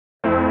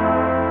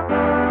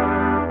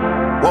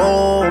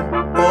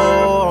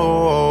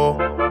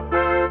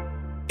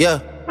Yeah,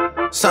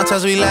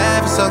 sometimes we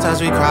laugh and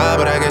sometimes we cry,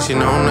 but I guess you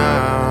know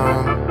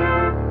now.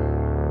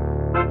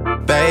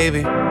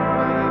 Baby,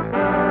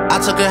 I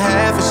took a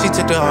half and she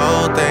took the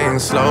whole thing.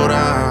 Slow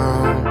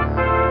down.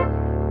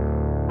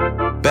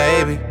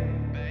 Baby,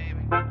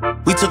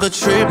 we took a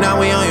trip, now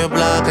we on your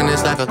block and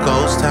it's like a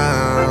ghost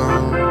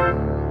town.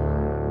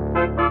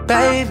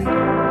 Baby,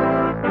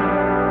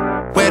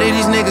 where did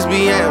these niggas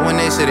be at when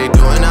they say they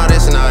doing all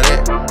this and all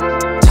that?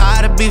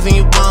 Tired of beefing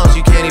you bums,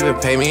 you can't even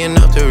pay me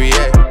enough to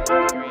react.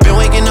 Been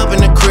waking up in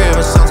the crib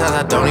and sometimes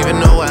I don't even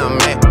know where I'm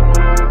at.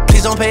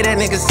 Please don't play that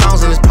nigga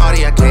songs in this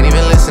party, I can't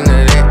even listen to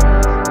that.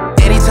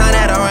 Anytime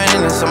that I run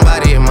into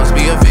somebody, it must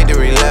be a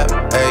victory lap.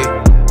 Ayy,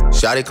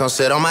 shawty come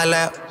sit on my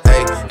lap.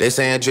 Ayy, they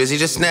saying Drizzy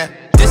just snap.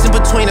 This in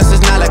between us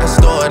is not like a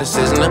store, this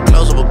isn't a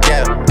closable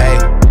gap.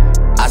 Ayy,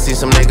 I see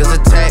some niggas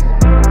attack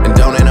and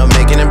don't end up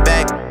making it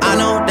back. I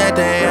know that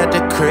they at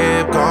the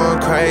crib going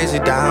crazy,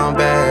 down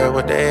bad.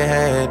 What they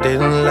had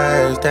didn't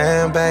last,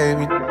 damn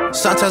baby.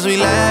 Sometimes we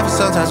laugh and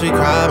sometimes we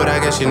cry, but I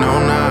guess you know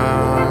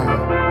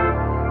now.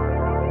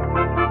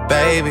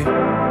 Baby,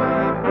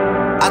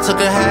 I took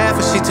a half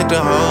and she took the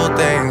whole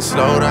thing.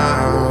 Slow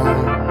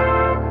down.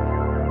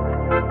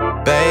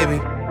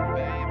 Baby,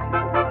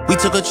 we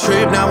took a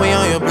trip, now we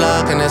on your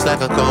block and it's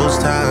like a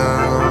ghost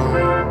town.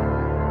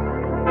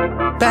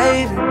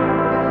 Baby,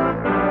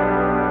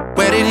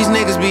 where did these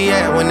niggas be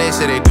at when they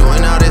say they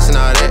doing all this and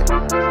all that?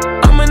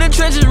 I'm in the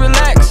trenches,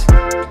 relax.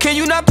 Can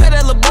you not pay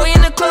that little boy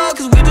in the club?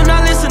 Cause we do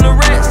not listen to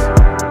rest.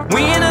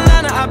 We in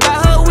Atlanta, I buy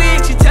her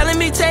wig, she telling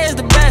me Tay is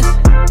the best.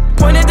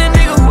 Pointed the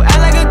nigga who act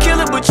like a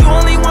killer, but you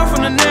only one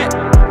from the net.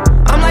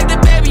 I'm like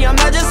the baby, I'm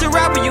not just a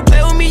rapper. You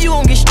play with me, you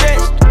won't get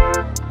stretched.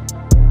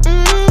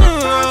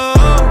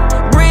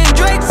 Bring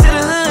Drake to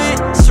the hood,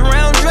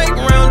 surround Drake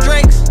around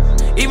Drakes.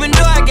 Even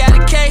though I got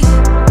a case,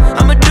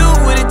 I'ma do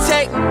what it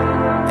take.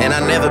 And I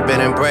never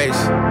been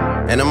embraced,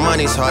 and the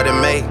money's hard to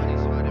make,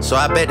 so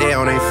I bet they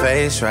on their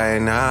face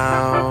right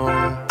now.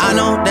 I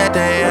know that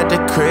they at the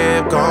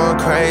crib going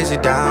crazy,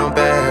 down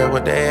bad.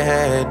 What they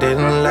had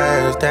didn't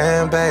last,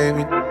 damn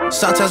baby.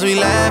 Sometimes we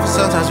laugh and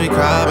sometimes we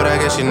cry, but I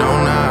guess you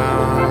know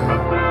now.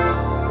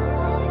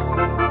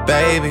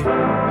 Baby,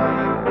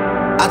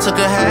 I took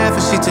a half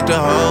and she took the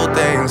whole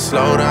thing.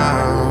 Slow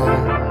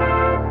down.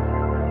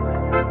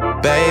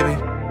 Baby,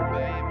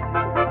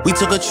 we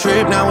took a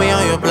trip, now we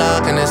on your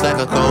block and it's like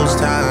a ghost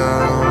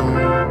town.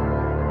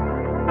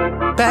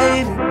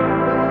 Baby,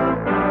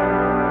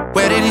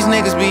 where did these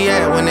niggas be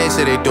at when they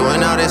say they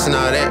doing all this and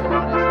all that?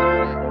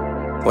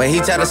 When he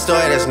tell the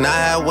story, that's not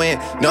how it went.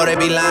 No, they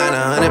be lying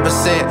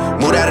 100%.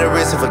 Moved out of the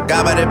wrist and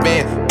forgot about the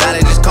bend. Now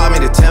they just called me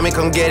to tell me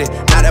come get it.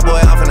 Now that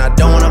boy off and I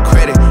don't want no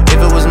credit. If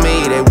it was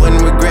me, they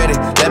wouldn't regret it.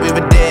 Left me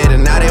for dead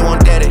and now they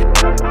won't dead it.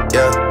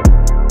 Yeah,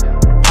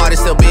 heart is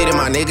still beating,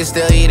 my niggas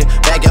still eating.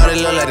 Backyard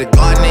it look like the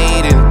garden they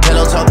eating.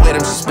 Pillow talk with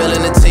him, she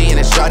spilling the tea. And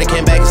then shawty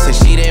came back and said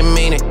she didn't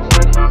mean it.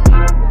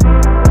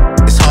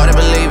 It's hard to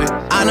believe it.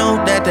 I know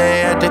that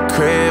they at the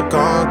crib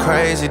going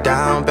crazy,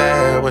 down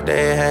bad. What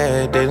they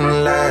had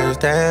didn't last,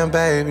 damn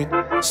baby.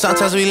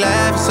 Sometimes we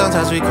laugh and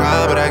sometimes we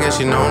cry, but I guess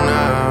you know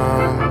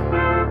now.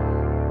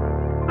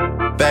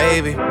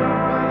 Baby,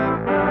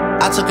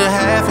 I took a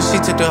half and she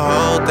took the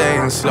whole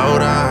thing. Slow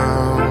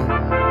down.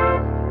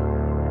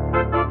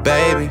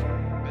 Baby,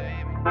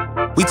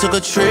 we took a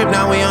trip,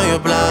 now we on your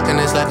block and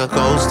it's like a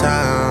ghost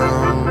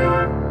town.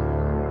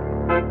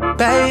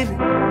 Baby,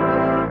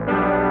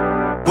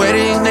 where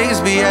these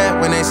niggas be at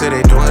when they say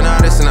they doing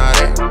all this and all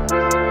that?